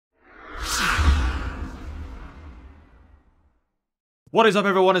What is up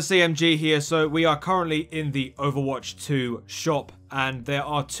everyone, it's CMG here. So we are currently in the Overwatch 2 shop and there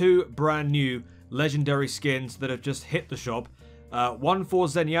are two brand new legendary skins that have just hit the shop. One for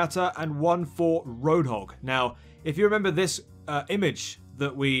Zenyatta and one for Roadhog. Now, if you remember this image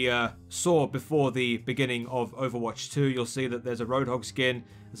that we saw before the beginning of Overwatch 2, you'll see that there's a Roadhog skin,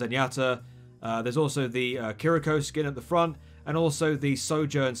 Zenyatta, there's also the Kiriko skin at the front, and also the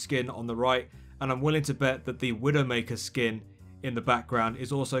Sojourn skin on the right, and I'm willing to bet that the Widowmaker skin in the background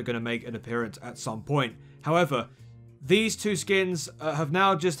is also going to make an appearance at some point. However, these two skins have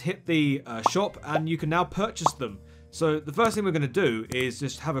now just hit the shop and you can now purchase them. So the first thing we're going to do is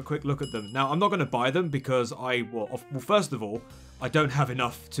just have a quick look at them. Now, I'm not going to buy them because well, first of all, I don't have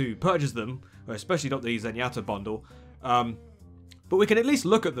enough to purchase them, especially not the Zenyatta bundle. But we can at least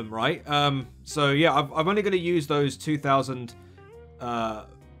look at them, right? So yeah, I'm only going to use those 2,000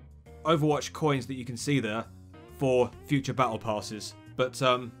 Overwatch coins that you can see there for future battle passes. But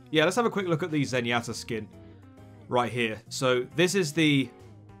yeah, let's have a quick look at the Zenyatta skin right here. So this is the...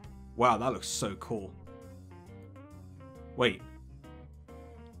 Wow, that looks so cool. Wait.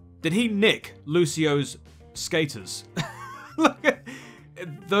 Did he nick Lucio's skaters? Look at...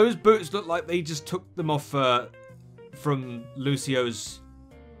 Those boots look like they just took them off from Lucio's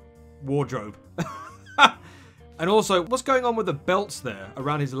wardrobe. And also, what's going on with the belts there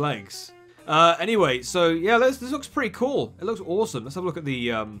around his legs? Anyway, so yeah, this looks pretty cool. It looks awesome. Let's have a look at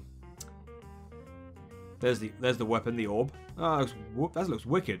the there's the weapon, the orb. Oh, that looks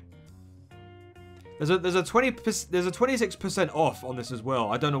wicked. There's a 26% off on this as well.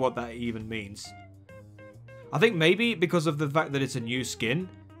 I don't know what that even means. I think maybe because of the fact that it's a new skin,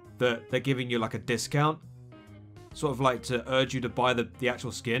 that they're giving you like a discount, sort of like to urge you to buy the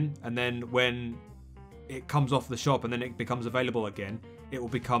actual skin, and then when it comes off the shop and then it becomes available again, it will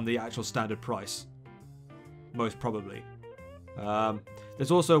become the actual standard price. Most probably.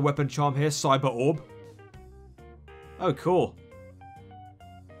 There's also a weapon charm here, Cyber Orb. Oh, cool.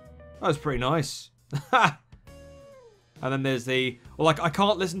 That was pretty nice. And then there's the... Well, like, I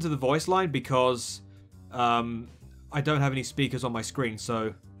can't listen to the voice line because I don't have any speakers on my screen,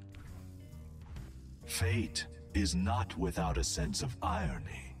 so... Fate is not without a sense of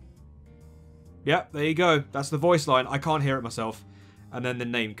irony. Yep, there you go. That's the voice line. I can't hear it myself. And then the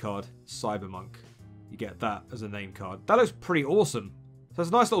name card, Cyberpunk. You get that as a name card. That looks pretty awesome. So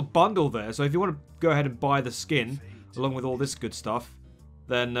it's a nice little bundle there. So if you want to go ahead and buy the skin, along with all this good stuff,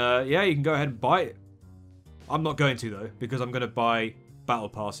 then yeah, you can go ahead and buy it. I'm not going to though, because I'm going to buy battle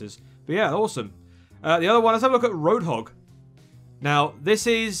passes. But yeah, awesome. The other one, let's have a look at Roadhog. Now, this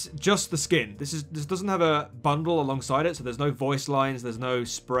is just the skin. This doesn't have a bundle alongside it, so there's no voice lines, there's no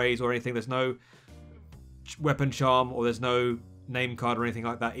sprays or anything, there's no weapon charm, or there's no name card or anything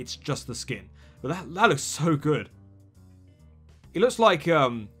like that. It's just the skin. But that looks so good. He looks like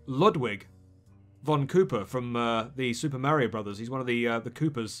Ludwig von Cooper from the Super Mario Brothers. He's one of the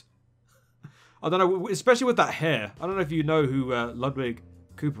Coopers. I don't know, especially with that hair. I don't know if you know who Ludwig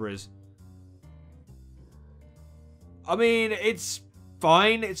Cooper is. I mean, it's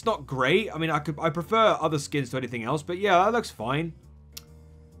fine. It's not great. I mean, I prefer other skins to anything else, but yeah, that looks fine.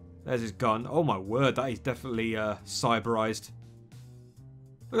 There's his gun. Oh my word, that is definitely cyberized.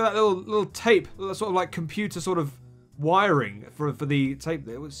 Look at that little tape, sort of like computer sort of wiring for the tape.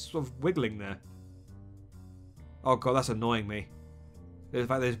 It was sort of wiggling there. Oh god, that's annoying me. The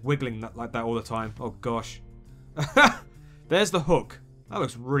fact that it's wiggling like that all the time. Oh gosh. There's the hook. That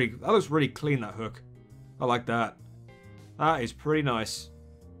looks really clean, that hook. I like that. That is pretty nice.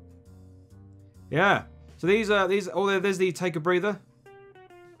 Yeah. So there's the take a breather.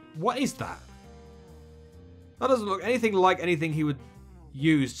 What is that? That doesn't look anything like anything he would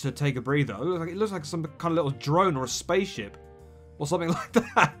use to take a breather. It looks like some kind of little drone or a spaceship or something like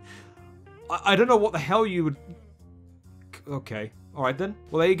that. I don't know what the hell you would... Okay. Alright then.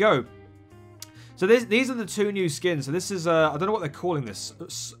 Well, there you go. So these are the two new skins. So this is, I don't know what they're calling this.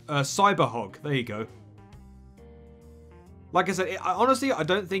 Cyberhog. There you go. Like I said, honestly, I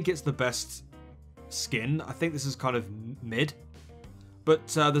don't think it's the best skin. I think this is kind of mid. But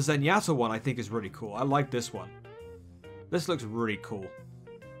the Zenyatta one I think is really cool. I like this one. This looks really cool.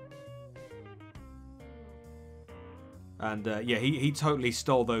 And yeah, he totally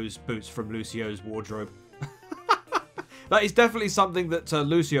stole those boots from Lucio's wardrobe. That is definitely something that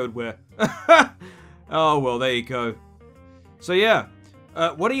Lucio would wear. Oh, well, there you go. So yeah,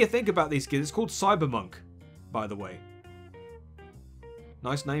 what do you think about these skins? It's called Cyberpunk, by the way.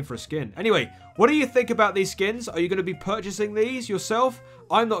 Nice name for a skin. Anyway, what do you think about these skins? Are you going to be purchasing these yourself?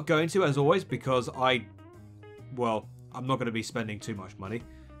 I'm not going to, as always, because well, I'm not going to be spending too much money.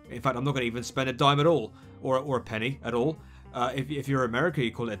 In fact, I'm not going to even spend a dime at all, or a penny at all. If you're America,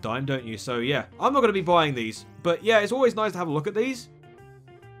 you call it a dime, don't you? So yeah, I'm not going to be buying these. But yeah, it's always nice to have a look at these.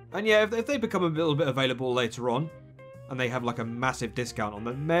 And yeah, if they become a little bit available later on, and they have like a massive discount on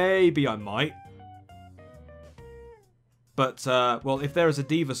them, maybe I might. But, well, if there is a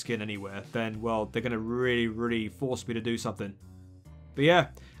Diva skin anywhere, then, well, they're going to really, really force me to do something. But yeah,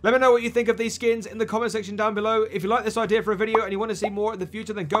 let me know what you think of these skins in the comment section down below. If you like this idea for a video and you want to see more in the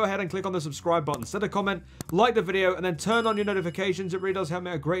future, then go ahead and click on the subscribe button. Send a comment, like the video, and then turn on your notifications. It really does help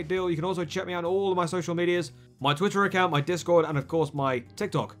me out a great deal. You can also check me out on all of my social medias, my Twitter account, my Discord, and of course my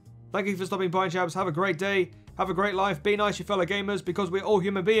TikTok. Thank you for stopping by, chaps. Have a great day. Have a great life. Be nice, you fellow gamers, because we're all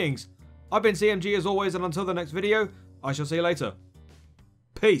human beings. I've been CMG as always, and until the next video, I shall see you later.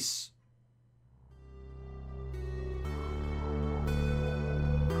 Peace.